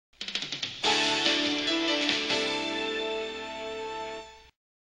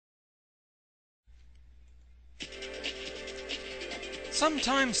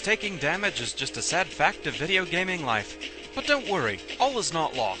Sometimes taking damage is just a sad fact of video gaming life. But don't worry, all is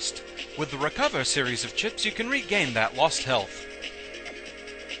not lost. With the Recover series of chips, you can regain that lost health.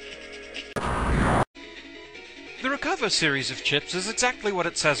 The Recover series of chips is exactly what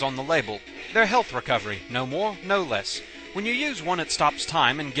it says on the label. They're health recovery, no more, no less. When you use one, it stops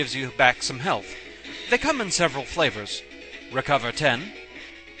time and gives you back some health. They come in several flavors. Recover 10,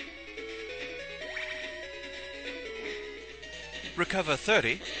 Recover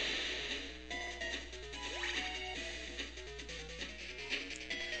 30,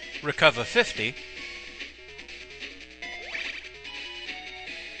 Recover 50,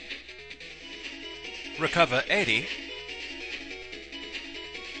 Recover 80,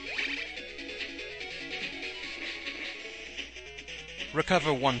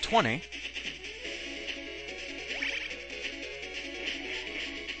 Recover 120,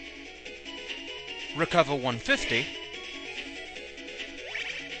 Recover 150,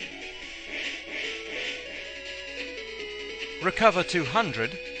 Recover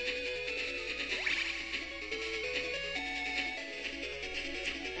 200,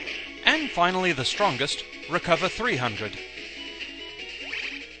 and finally the strongest, Recover 300.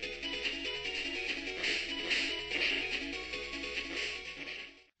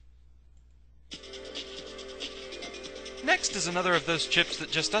 Next is another of those chips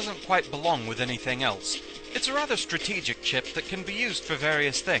that just doesn't quite belong with anything else. It's a rather strategic chip that can be used for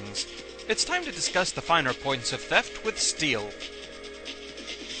various things. It's time to discuss the finer points of theft with Steal.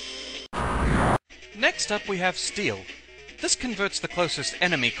 Next up we have Steal. This converts the closest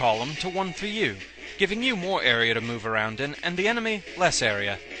enemy column to one for you, giving you more area to move around in, and the enemy less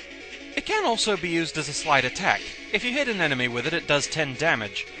area. It can also be used as a slight attack. If you hit an enemy with it, it does 10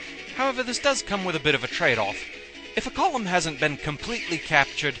 damage. However, this does come with a bit of a trade-off. If a column hasn't been completely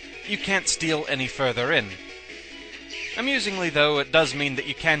captured, you can't steal any further in. Amusingly though, it does mean that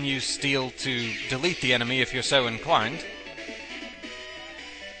you can use Steal to delete the enemy if you're so inclined.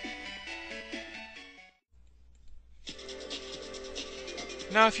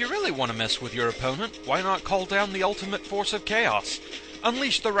 Now if you really want to mess with your opponent, why not call down the ultimate force of chaos?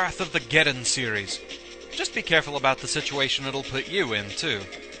 Unleash the wrath of the Geddon series. Just be careful about the situation it'll put you in, too.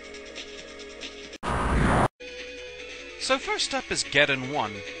 So first up is Geddon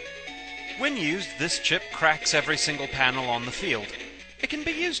 1. When used, this chip cracks every single panel on the field. It can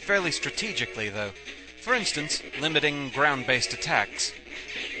be used fairly strategically, though. For instance, limiting ground-based attacks.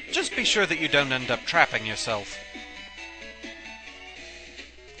 Just be sure that you don't end up trapping yourself.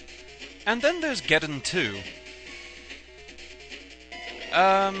 And then there's Geddon 2.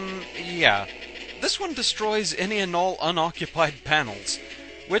 Yeah. This one destroys any and all unoccupied panels.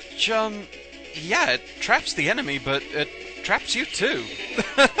 Which, yeah, it traps the enemy, but it traps you too.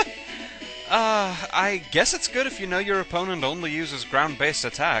 I guess it's good if you know your opponent only uses ground-based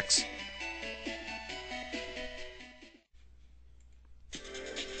attacks.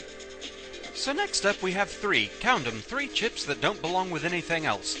 So next up we have count 'em, 3 chips that don't belong with anything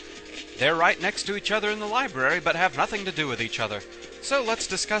else. They're right next to each other in the library, but have nothing to do with each other. So let's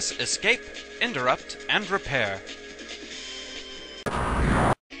discuss Escape, Interrupt, and Repair.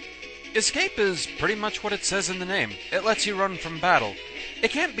 Escape is pretty much what it says in the name. It lets you run from battle. It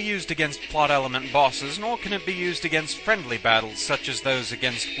can't be used against plot element bosses, nor can it be used against friendly battles, such as those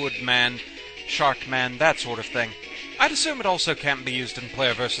against Woodman, Sharkman, that sort of thing. I'd assume it also can't be used in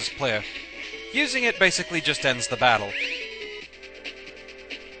player versus player. Using it basically just ends the battle.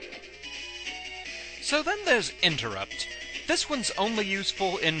 So then there's Interrupt. This one's only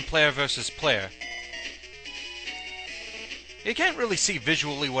useful in player versus player. You can't really see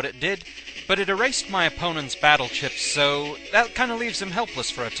visually what it did, but it erased my opponent's battle chips, so that kinda leaves him helpless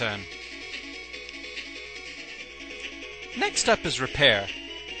for a turn. Next up is Repair.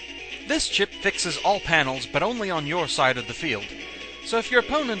 This chip fixes all panels, but only on your side of the field. So if your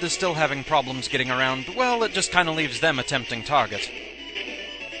opponent is still having problems getting around, well, it just kinda leaves them a tempting target.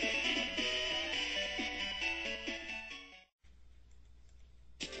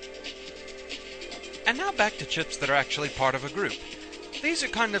 And now back to chips that are actually part of a group. These are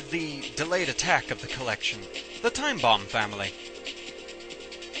kind of the delayed attack of the collection, the Time Bomb family.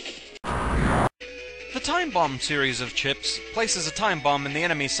 The Time Bomb series of chips places a time bomb in the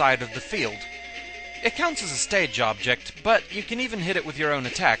enemy side of the field. It counts as a stage object, but you can even hit it with your own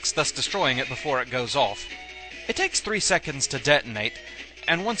attacks, thus destroying it before it goes off. It takes 3 seconds to detonate,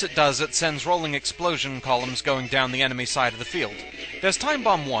 and once it does, it sends rolling explosion columns going down the enemy side of the field. There's Time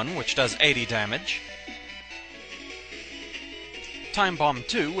Bomb 1, which does 80 damage. Time Bomb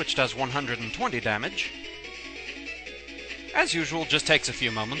 2, which does 120 damage. As usual, just takes a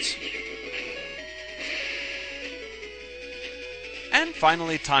few moments. And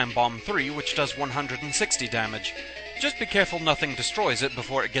finally Time Bomb 3, which does 160 damage. Just be careful nothing destroys it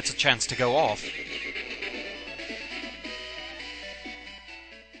before it gets a chance to go off.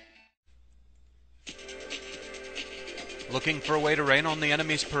 Looking for a way to rain on the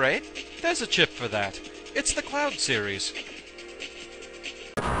enemy's parade? There's a chip for that. It's the Cloud series.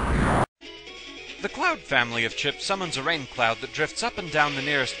 The Cloud family of chips summons a rain cloud that drifts up and down the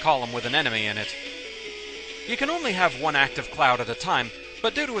nearest column with an enemy in it. You can only have one active cloud at a time,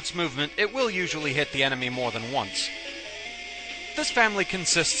 but due to its movement, it will usually hit the enemy more than once. This family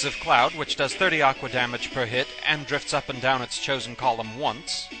consists of Cloud, which does 30 aqua damage per hit and drifts up and down its chosen column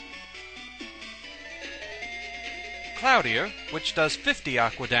once. Cloudier, which does 50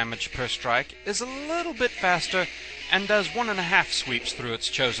 aqua damage per strike, is a little bit faster and does 1.5 sweeps through its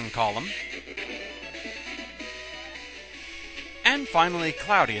chosen column. And finally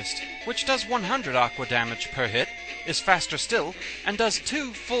Cloudiest, which does 100 aqua damage per hit, is faster still, and does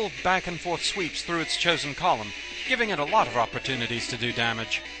 2 full back and forth sweeps through its chosen column, giving it a lot of opportunities to do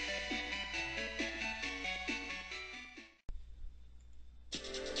damage.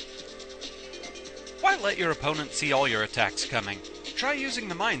 Why let your opponent see all your attacks coming? Try using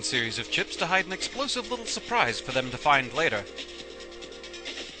the Mine series of chips to hide an explosive little surprise for them to find later.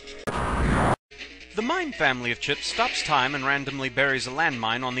 The Mine family of chips stops time and randomly buries a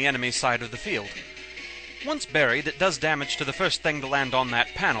landmine on the enemy's side of the field. Once buried, it does damage to the first thing to land on that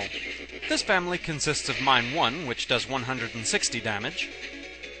panel. This family consists of Mine 1, which does 160 damage,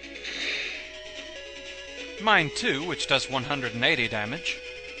 Mine 2, which does 180 damage,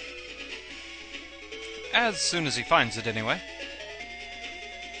 as soon as he finds it anyway.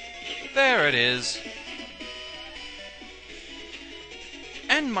 There it is.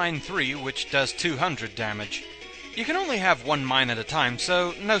 And Mine 3, which does 200 damage. You can only have one mine at a time,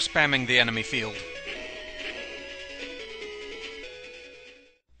 so no spamming the enemy field.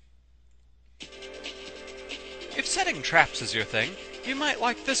 If setting traps is your thing, you might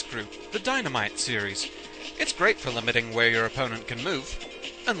like this group, the Dynamite series. It's great for limiting where your opponent can move,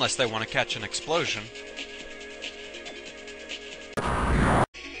 unless they want to catch an explosion.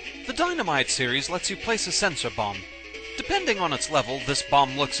 The Dynamite series lets you place a sensor bomb. Depending on its level, this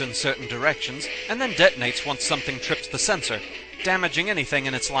bomb looks in certain directions, and then detonates once something trips the sensor, damaging anything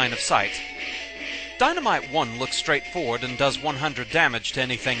in its line of sight. Dynamite 1 looks straight forward and does 100 damage to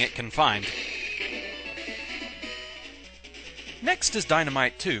anything it can find. Next is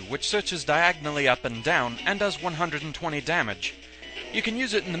Dynamite 2, which searches diagonally up and down and does 120 damage. You can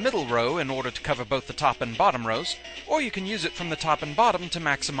use it in the middle row in order to cover both the top and bottom rows, or you can use it from the top and bottom to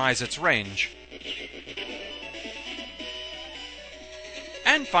maximize its range.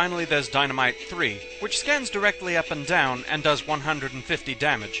 And finally there's Dynamite 3, which scans directly up and down and does 150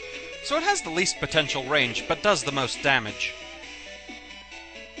 damage, so it has the least potential range but does the most damage.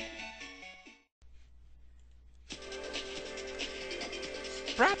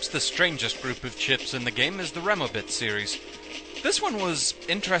 Perhaps the strangest group of chips in the game is the Remobit series. This one was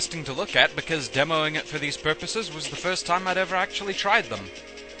interesting to look at because demoing it for these purposes was the first time I'd ever actually tried them.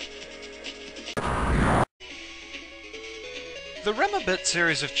 The Remobit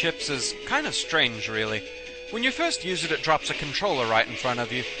series of chips is kind of strange, really. When you first use it, it drops a controller right in front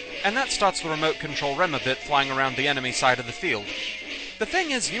of you, and that starts the remote control Remobit flying around the enemy side of the field. The thing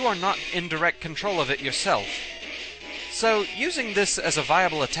is, you are not in direct control of it yourself. So, using this as a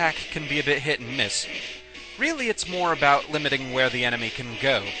viable attack can be a bit hit and miss. Really, it's more about limiting where the enemy can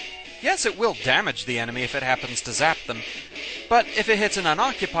go. Yes, it will damage the enemy if it happens to zap them, but if it hits an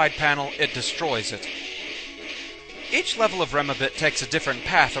unoccupied panel, it destroys it. Each level of Remobit takes a different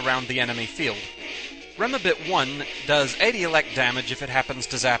path around the enemy field. Remobit 1 does 80 elect damage if it happens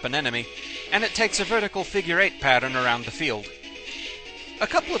to zap an enemy, and it takes a vertical figure 8 pattern around the field. A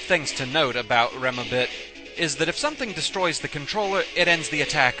couple of things to note about Remobit is that if something destroys the controller, it ends the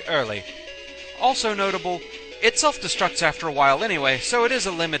attack early. Also notable, it self-destructs after a while anyway, so it is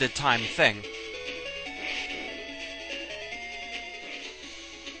a limited time thing.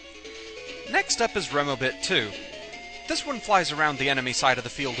 Next up is Remobit 2. This one flies around the enemy side of the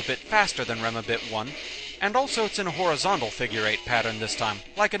field a bit faster than Remobit 1, and also it's in a horizontal figure 8 pattern this time,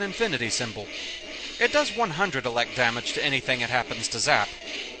 like an infinity symbol. It does 100 elect damage to anything it happens to zap.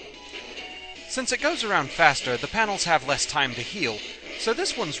 Since it goes around faster, the panels have less time to heal, so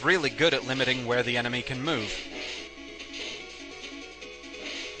this one's really good at limiting where the enemy can move.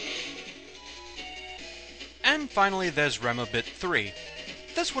 And finally there's Remobit 3.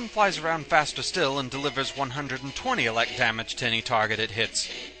 This one flies around faster still and delivers 120 elect damage to any target it hits.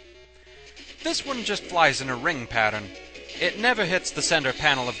 This one just flies in a ring pattern. It never hits the center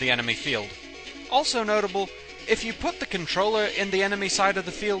panel of the enemy field. Also notable, If you put the controller in the enemy side of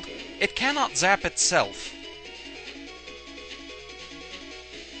the field, it cannot zap itself.